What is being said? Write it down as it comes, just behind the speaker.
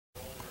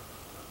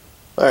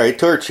Alright,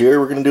 Torch here.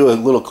 We're going to do a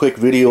little quick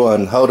video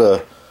on how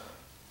to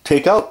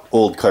take out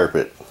old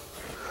carpet.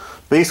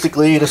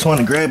 Basically, you just want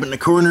to grab it in the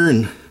corner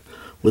and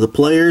with the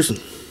pliers and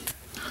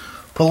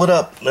pull it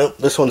up. Nope,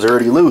 this one's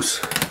already loose.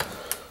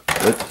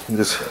 But you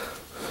just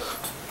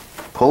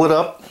pull it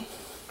up.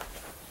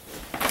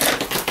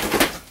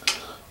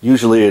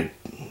 Usually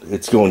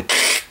it's going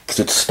because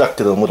it's stuck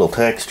to the little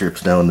tack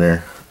strips down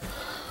there.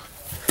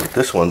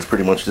 This one's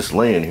pretty much just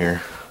laying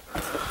here.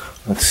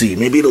 Let's see,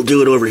 maybe it'll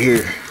do it over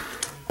here.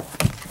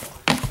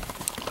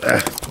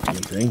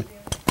 Anything.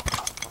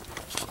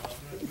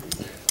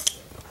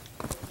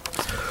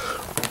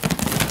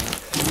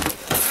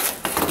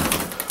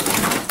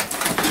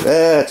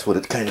 That's what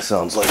it kind of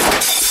sounds like.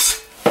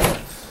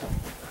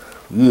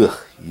 Ugh,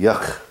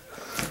 yuck.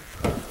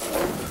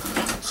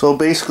 So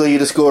basically you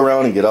just go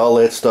around and get all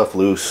that stuff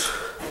loose.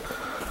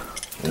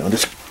 You know,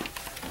 just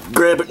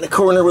grab it in the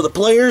corner with the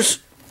pliers.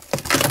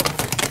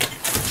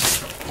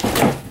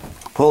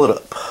 Pull it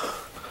up.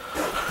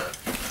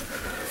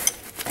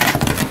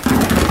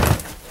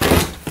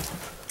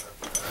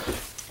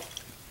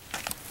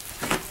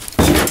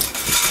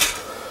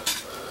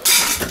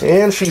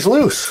 And she's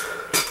loose.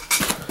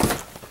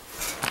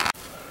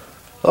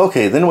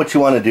 Okay, then what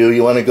you want to do,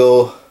 you want to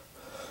go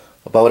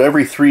about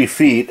every 3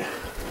 feet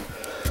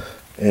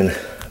and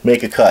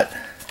make a cut.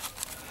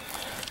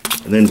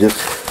 And then just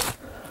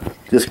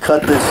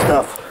cut this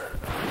stuff.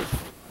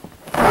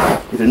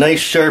 Get a nice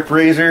sharp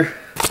razor.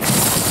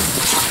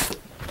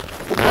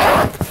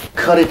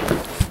 Cut it.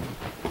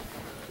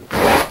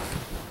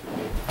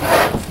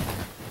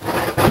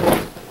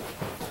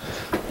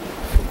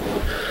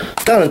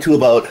 Down into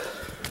about,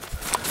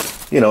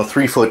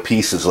 3-foot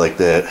pieces like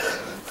that.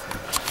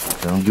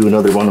 I'll do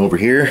another one over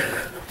here.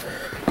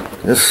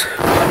 This.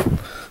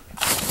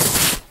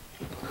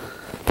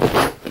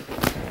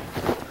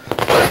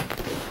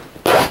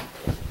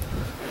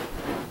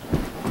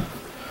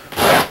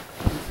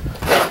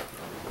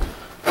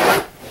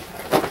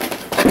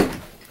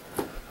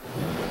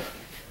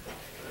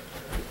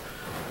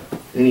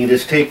 Then you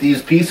just take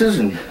these pieces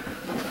and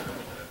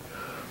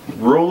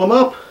roll them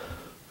up.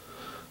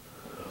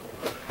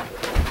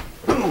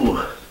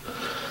 Ooh.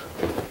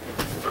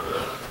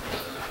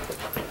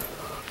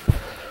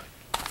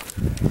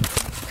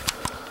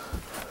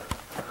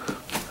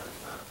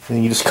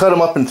 And you just cut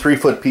them up in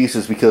 3-foot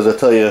pieces because I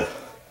tell you,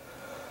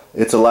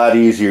 it's a lot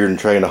easier than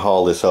trying to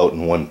haul this out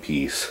in one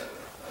piece.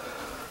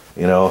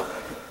 I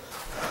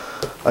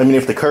mean,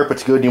 if the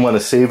carpet's good and you want to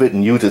save it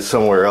and use it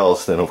somewhere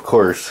else, then of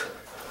course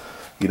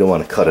you don't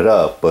want to cut it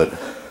up, but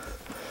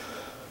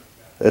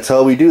that's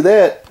how we do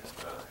that.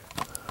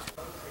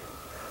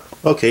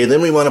 Okay,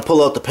 then we want to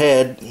pull out the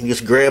pad. You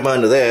just grab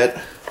onto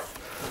that,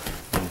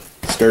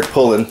 start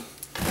pulling.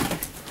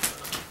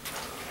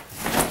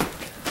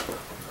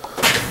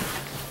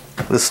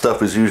 This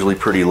stuff is usually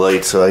pretty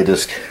light, so I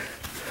just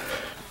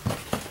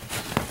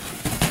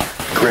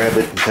grab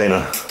it and kind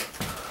of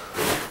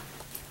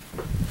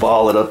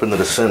ball it up into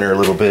the center a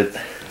little bit.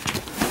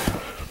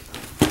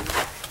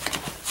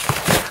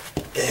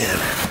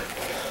 And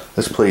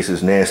this place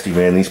is nasty,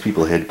 man. These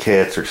people had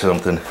cats or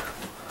something.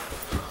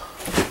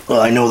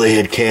 Well, I know they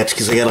had cats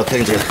because they got all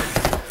kinds of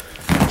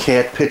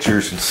cat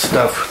pictures and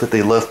stuff that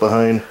they left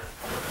behind.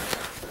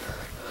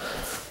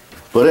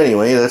 But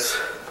anyway, that's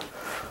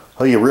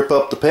how you rip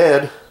up the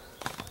pad.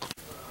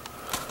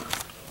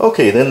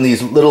 Okay, then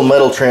these little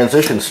metal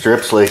transition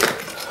strips, like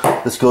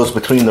this goes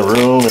between the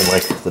room and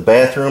like the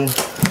bathroom.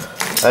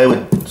 I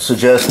would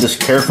suggest just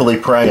carefully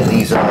prying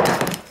these up.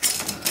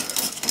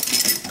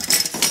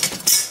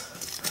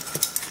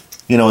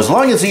 As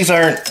long as these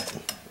aren't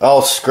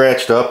all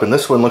scratched up, and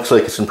this one looks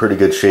like it's in pretty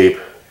good shape,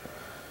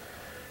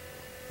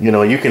 you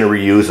can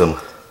reuse them.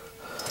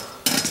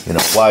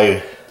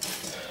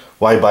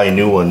 Why buy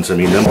new ones? I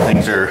mean, them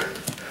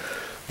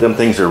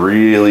things are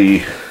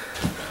really a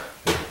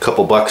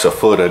couple bucks a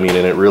foot. I mean,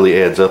 and it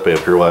really adds up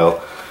after a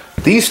while.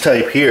 These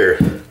type here,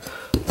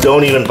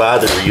 don't even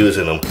bother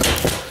reusing them.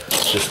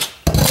 Just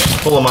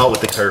pull them out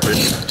with the carpet.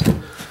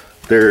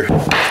 They're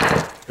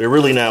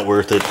really not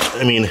worth it.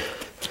 I mean,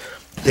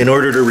 in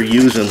order to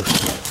reuse them,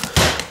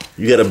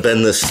 you got to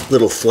bend this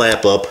little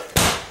flap up.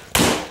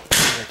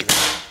 I can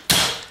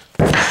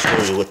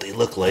show you what they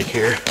look like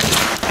here.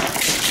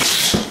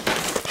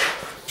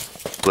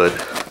 But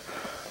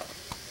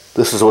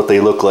this is what they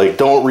look like.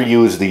 Don't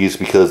reuse these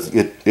because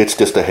it's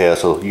just a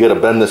hassle. You got to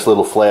bend this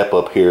little flap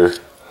up here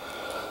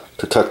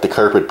to tuck the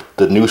carpet,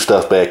 the new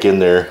stuff back in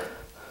there.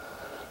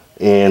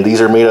 And these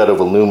are made out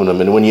of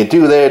aluminum, and when you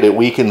do that, it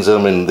weakens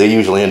them, and they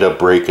usually end up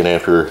breaking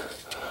after,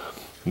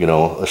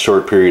 a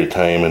short period of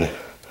time, and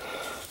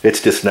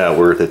it's just not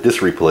worth it.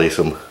 Just replace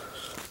them.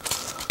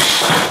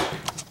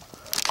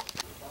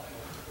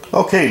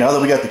 Okay, now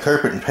that we got the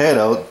carpet and pad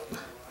out,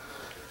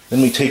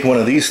 then we take one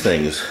of these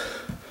things.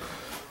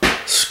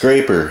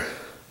 Scraper.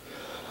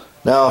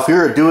 Now, if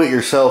you're a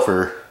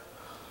do-it-yourselfer,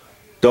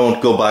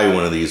 don't go buy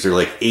one of these. They're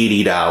like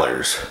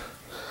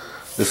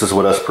 $80. This is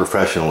what us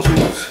professionals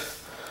use.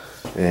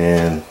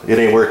 And it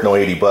ain't worth no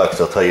 80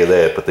 bucks, I'll tell you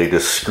that, but they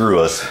just screw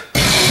us.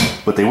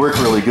 but they work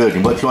really good.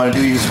 And what you want to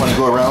do, you just want to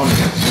go around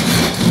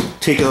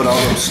and take out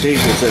all those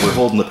staples that were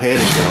holding the padding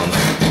down.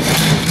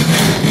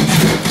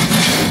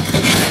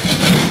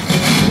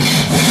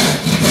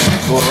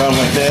 Go around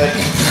like that,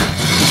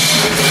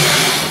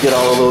 get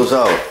all of those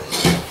out.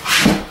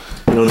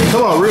 You know, they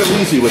come out real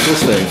easy with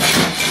this thing.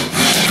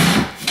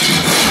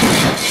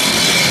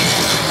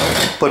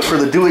 But for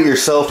the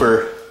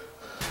do-it-yourselfer,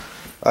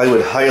 I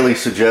would highly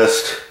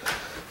suggest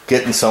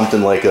getting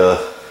something like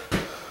a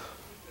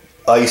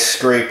ice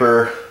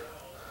scraper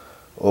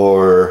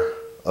or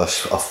a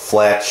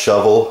flat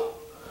shovel.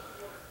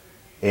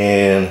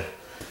 And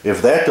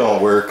if that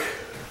don't work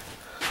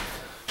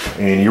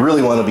and you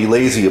really want to be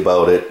lazy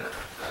about it,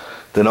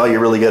 then all you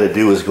really got to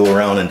do is go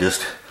around and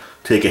just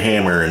take a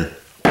hammer and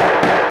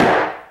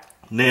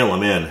nail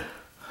them in.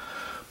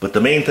 But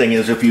the main thing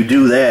is, if you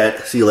do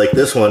that, see, like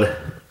this one,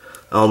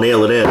 I'll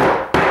nail it in.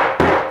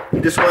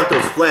 You just want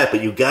those flat,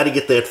 but you got to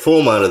get that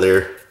foam out of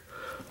there.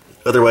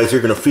 Otherwise,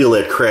 you're going to feel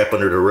that crap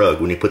under the rug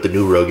when you put the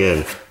new rug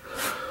in.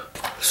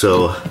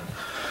 So,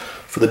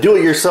 for the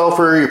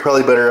do-it-yourselfer, you're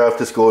probably better off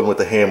just going with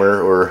a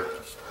hammer or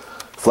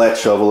flat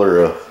shovel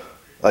or a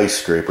ice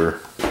scraper.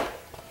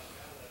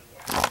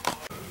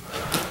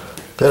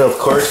 Then, of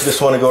course, you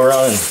just want to go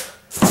around and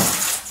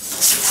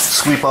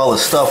sweep all the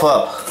stuff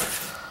up.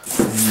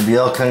 There'll be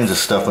all kinds of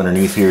stuff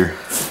underneath here.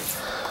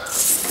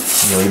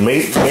 You know,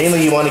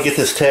 mainly you want to get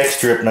this tack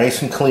strip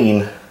nice and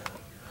clean.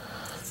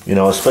 You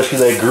know, especially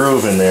that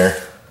groove in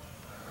there.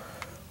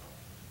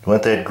 You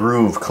want that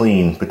groove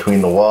clean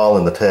between the wall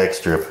and the tack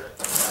strip.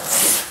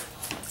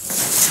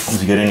 If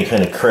you get any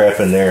kind of crap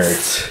in there,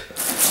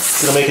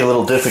 it's going to make it a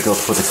little difficult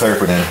to put the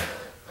carpet in.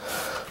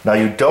 Now,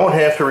 you don't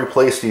have to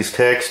replace these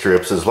tack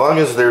strips. As long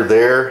as they're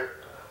there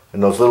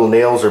and those little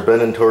nails are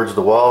bending towards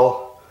the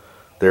wall,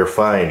 they're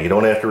fine. You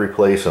don't have to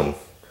replace them.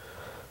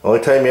 The only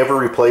time you ever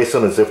replace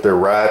them is if they're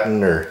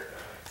rotten or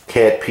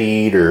cat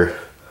peed or,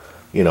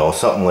 you know,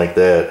 something like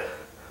that.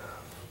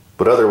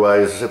 But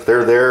otherwise, if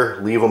they're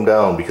there, leave them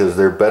down because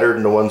they're better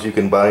than the ones you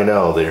can buy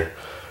now. They're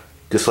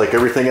just like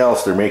everything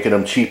else, they're making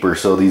them cheaper,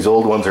 so these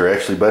old ones are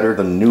actually better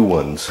than new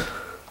ones.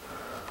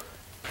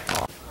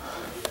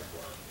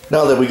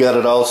 Now that we got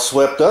it all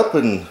swept up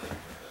and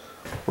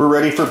we're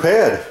ready for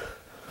pad.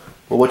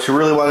 Well, what you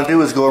really want to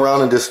do is go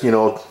around and just, you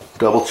know,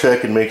 double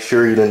check and make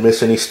sure you didn't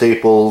miss any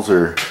staples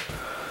or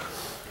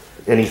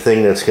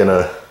anything that's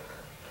gonna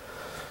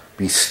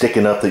be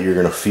sticking up that you're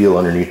gonna feel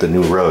underneath the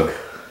new rug.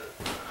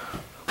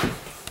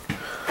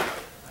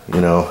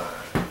 You know,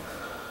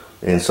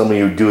 and some of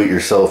you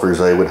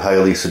do-it-yourselfers, I would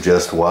highly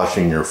suggest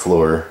washing your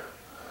floor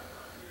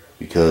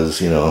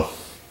because, you know,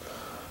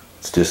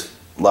 it's just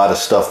a lot of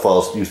stuff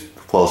falls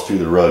through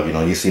the rug. You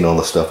know, you've seen all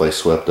the stuff I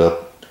swept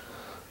up.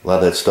 A lot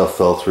of that stuff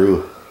fell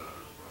through.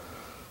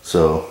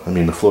 So, I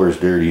mean, the floor is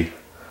dirty.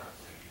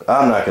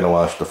 I'm not gonna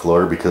wash the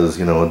floor because,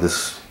 you know,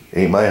 this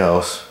ain't my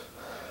house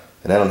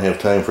and I don't have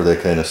time for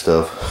that kind of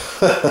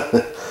stuff.